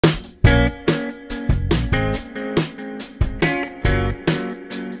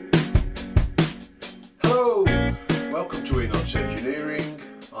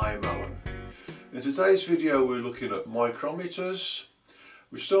today's video we're looking at micrometers.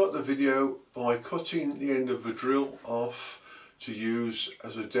 We start the video by cutting the end of the drill off to use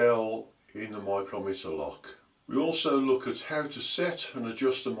as a dowel in the micrometer lock. We also look at how to set and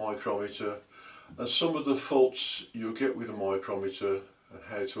adjust the micrometer and some of the faults you'll get with a micrometer and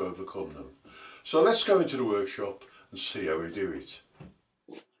how to overcome them. So let's go into the workshop and see how we do it.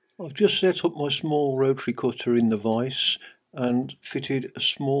 I've just set up my small rotary cutter in the vise and fitted a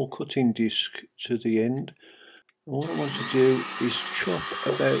small cutting disc to the end. And what I want to do is chop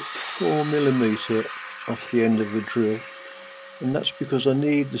about 4mm off the end of the drill, and that's because I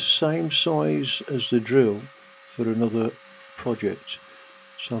need the same size as the drill for another project.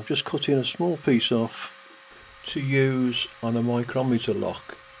 So I'm just cutting a small piece off to use on a micrometer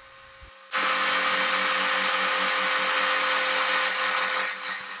lock.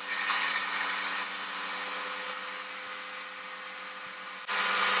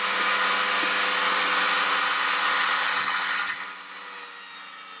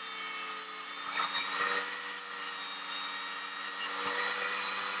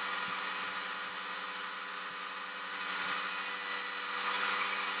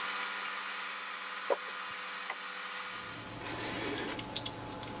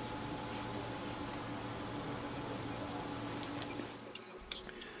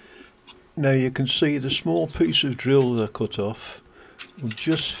 Now you can see the small piece of drill that I cut off will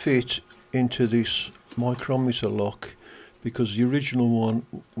just fit into this micrometer lock because the original one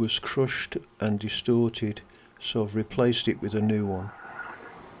was crushed and distorted, so I've replaced it with a new one.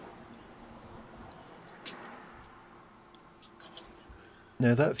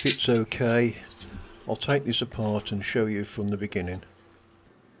 Now that fits okay. I'll take this apart and show you from the beginning.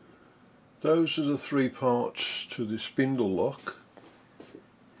 Those are the three parts to the spindle lock.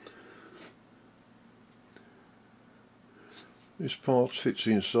 This part fits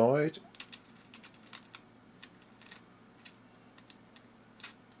inside.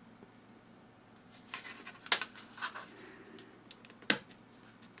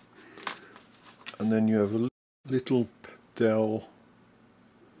 And then you have a little dowel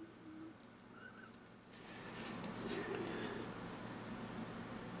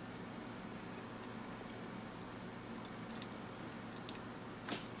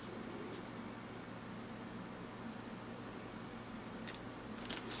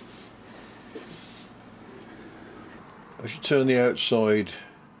as you turn the outside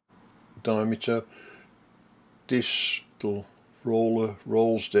diameter. This little roller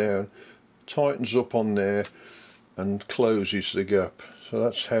rolls down, tightens up on there and closes the gap. So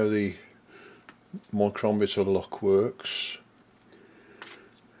that's how the micrometer lock works.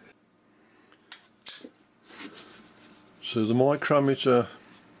 So the micrometer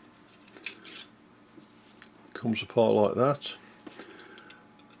comes apart like that.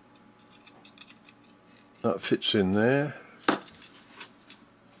 That fits in there.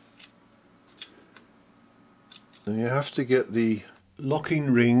 And you have to get the locking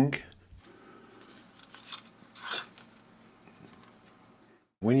ring.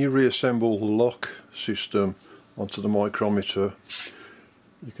 When you reassemble the lock system onto the micrometer,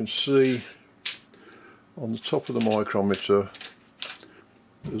 you can see on the top of the micrometer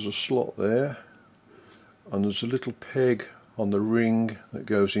there's a slot there, and there's a little peg on the ring that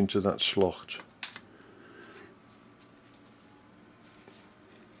goes into that slot.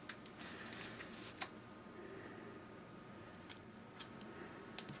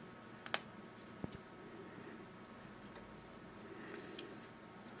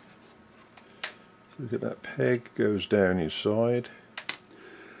 Look at that peg, goes down inside.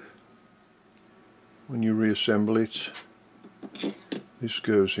 When you reassemble it, this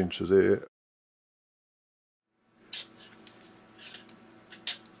goes into there.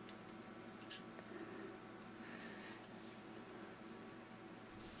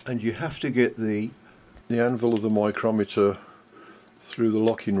 And you have to get the anvil of the micrometer through the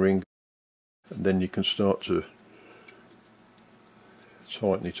locking ring, and then you can start to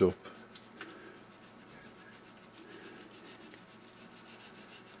tighten it up.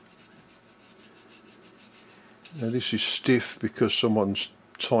 Now this is stiff because someone's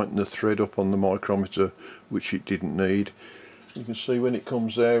tightened the thread up on the micrometer, which it didn't need. You can see when it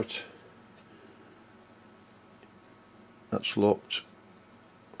comes out, that's locked,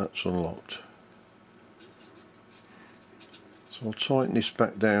 that's unlocked. So I'll tighten this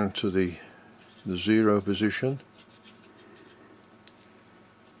back down to the 0 position.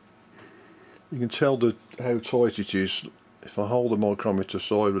 You can tell how tight it is. If I hold the micrometer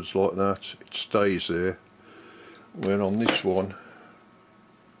sideways like that, it stays there. When on this one,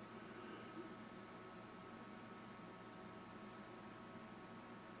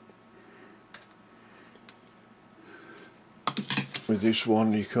 with this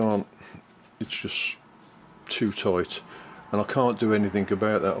one you can't, it's just too tight, and I can't do anything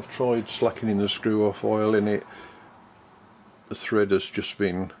about that. I've tried slackening the screw off, oiling it, the thread has just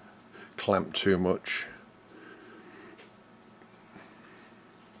been clamped too much.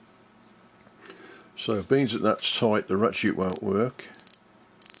 So being that that's tight, the ratchet won't work.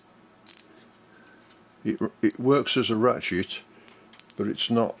 It works as a ratchet, but it's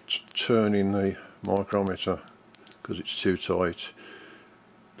not turning the micrometer because it's too tight.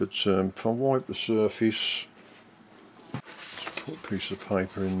 But if I wipe the surface, let's put a piece of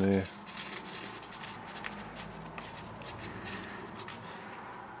paper in there.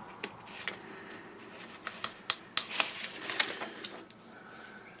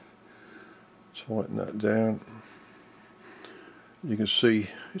 Tighten that down. You can see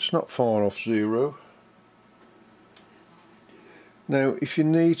it's not far off zero. Now if you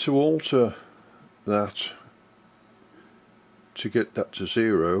need to alter that to get that to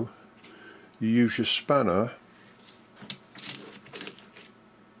zero, you use your spanner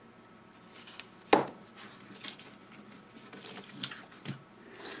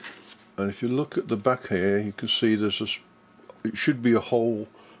and if you look at the back here you can see there's it should be a hole,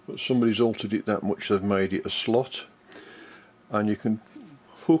 but somebody's altered it that much they've made it a slot, and you can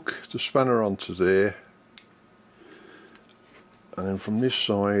hook the spanner onto there, and then from this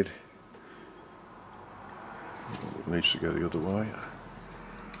side it needs to go the other way.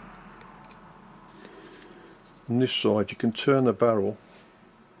 On this side you can turn the barrel,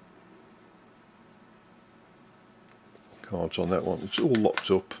 can't on that one, it's all locked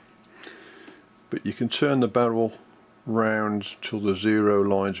up, but you can turn the barrel round till the zero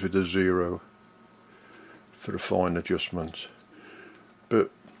lines with the zero for a fine adjustment.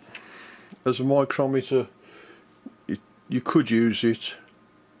 But as a micrometer you could use it,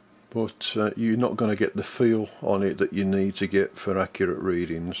 but you're not going to get the feel on it that you need to get for accurate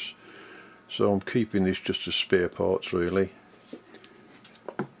readings, so I'm keeping this just as spare parts really.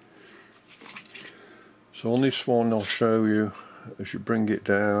 So on this one I'll show you, as you bring it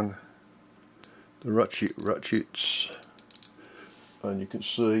down, the ratchets, and you can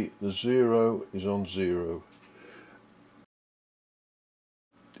see the zero is on zero.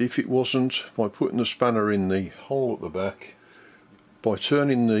 If it wasn't, by putting the spanner in the hole at the back, by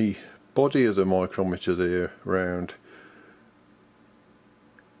turning the body of the micrometer there round,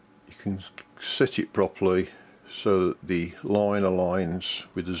 you can set it properly so that the line aligns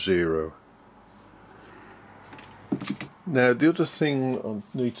with the zero. Now the other thing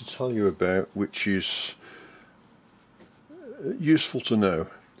I need to tell you about, which is useful to know,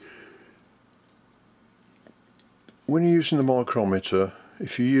 when you're using the micrometer,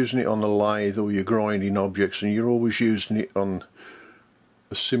 if you're using it on a lathe or you're grinding objects and you're always using it on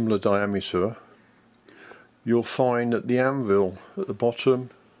a similar diameter, you'll find that the anvil at the bottom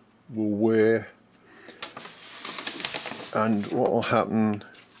will wear, and what will happen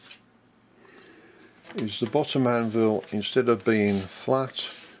is the bottom anvil, instead of being flat,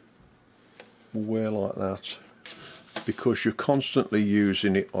 will wear like that because you're constantly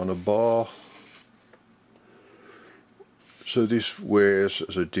using it on a bar. So this wears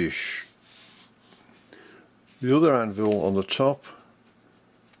as a dish. The other anvil on the top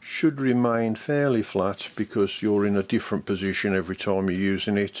should remain fairly flat because you're in a different position every time you're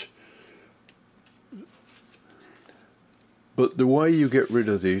using it. But the way you get rid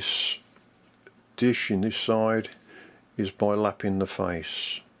of this dish in this side is by lapping the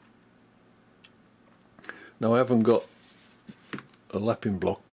face. Now I haven't got a lapping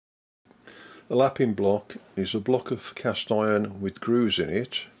block. A lapping block is a block of cast iron with grooves in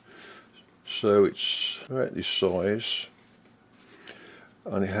it, so it's about this size,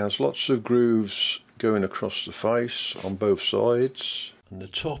 and it has lots of grooves going across the face on both sides, and the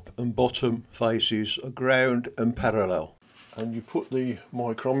top and bottom faces are ground and parallel. And you put the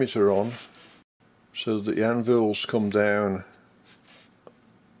micrometer on so that the anvils come down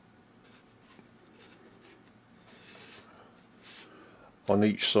on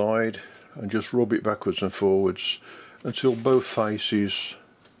each side, and just rub it backwards and forwards until both faces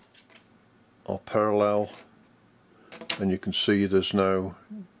are parallel, and you can see there's no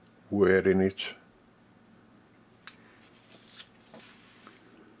wear in it.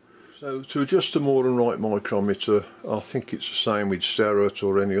 So to adjust a more than right micrometer, I think it's the same with Starrett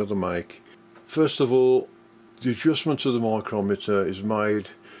or any other make. First of all, the adjustment of the micrometer is made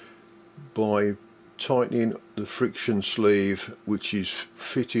by tightening the friction sleeve, which is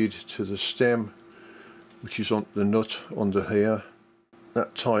fitted to the stem, which is on the nut under here.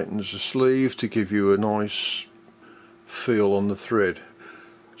 That tightens the sleeve to give you a nice feel on the thread.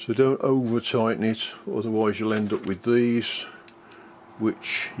 So don't over tighten it, otherwise you'll end up with these,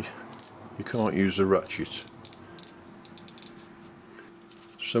 which you can't use a ratchet.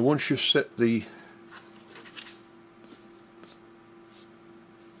 So once you've set the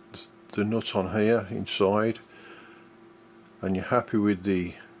nut on here inside and you're happy with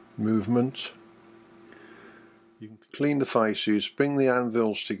the movement, you can clean the faces, bring the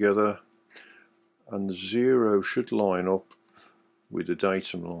anvils together, and the 0 should line up with the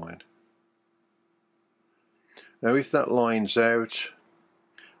datum line. Now if that line's out,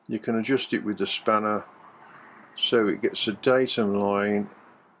 you can adjust it with the spanner so it gets a datum line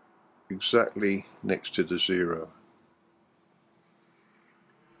exactly next to the 0.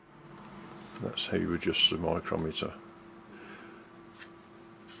 That's how you adjust the micrometer.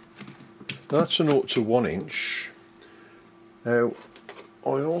 That's an 0 to 1 inch. Now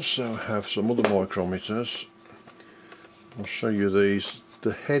I also have some other micrometers. I'll show you these.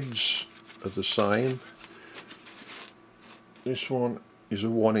 The heads are the same. This one is a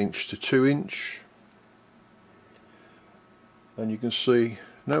 1 inch to 2 inch, and you can see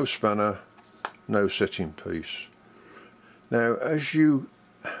no spanner, no setting piece. Now as you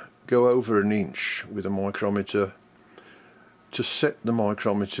go over an inch with a micrometer, to set the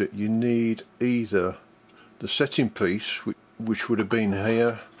micrometer you need either the setting piece, which would have been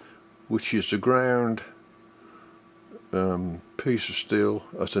here, which is the ground piece of steel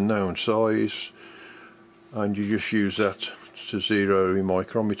at a known size, and you just use that to zero your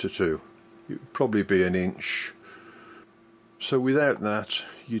micrometer to. It would probably be an inch. So without that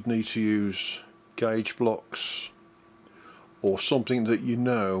you'd need to use gauge blocks or something that you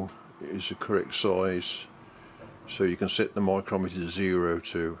know is the correct size, so you can set the micrometer to 0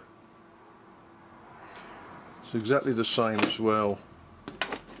 to. It's exactly the same as well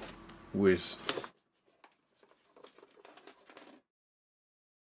with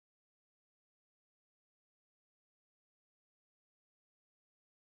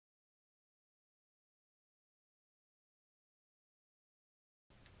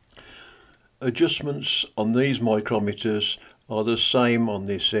adjustments on these micrometers are the same on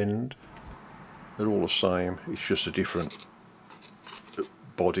this end. They're all the same, it's just a different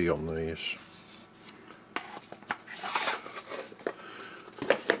body on these.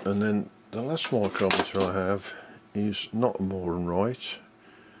 And then the last micrometer I have is not a more than right.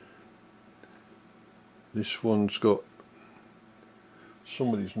 This one's got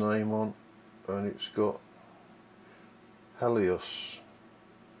somebody's name on, and it's got Helios.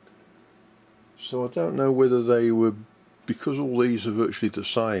 So I don't know whether they were, because all these are virtually the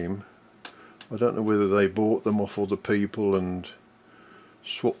same, I don't know whether they bought them off other people and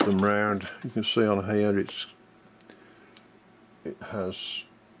swapped them round. You can see on here it has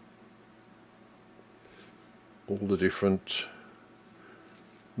all the different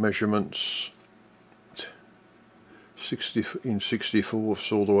measurements, 60 in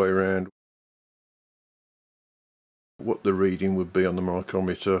 64ths all the way around, what the reading would be on the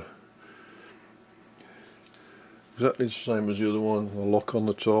micrometer. Exactly the same as the other one, a lock on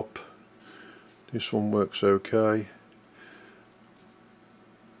the top. This one works okay.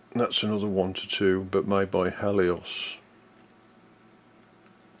 That's another 1 to 2, but made by Helios.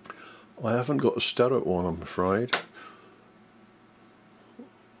 I haven't got a Starrett one, I'm afraid.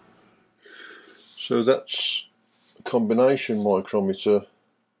 So that's a combination micrometer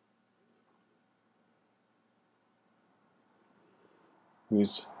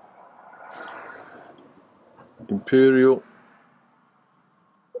with imperial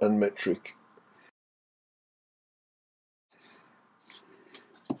and metric.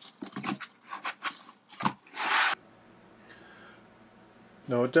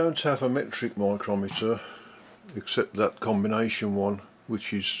 Now I don't have a metric micrometer except that combination one,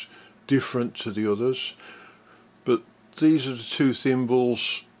 which is different to the others, but these are the two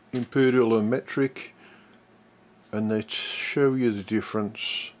thimbles, imperial and metric, and they show you the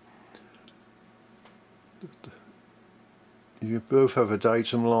difference. You both have a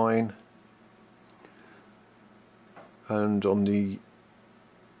datum line, and on the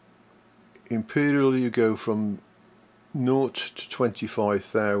imperial you go from 0 to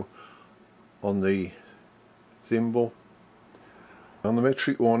 25 thou on the thimble. On the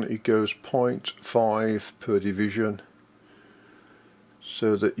metric one it goes 0.5 per division,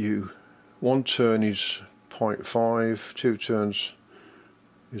 so that one turn is 0.5, 2 turns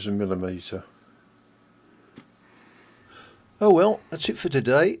is a millimeter. Oh well, that's it for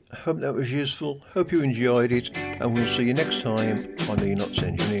today. Hope that was useful, hope you enjoyed it, and we'll see you next time on Enots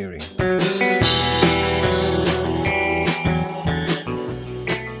Engineering.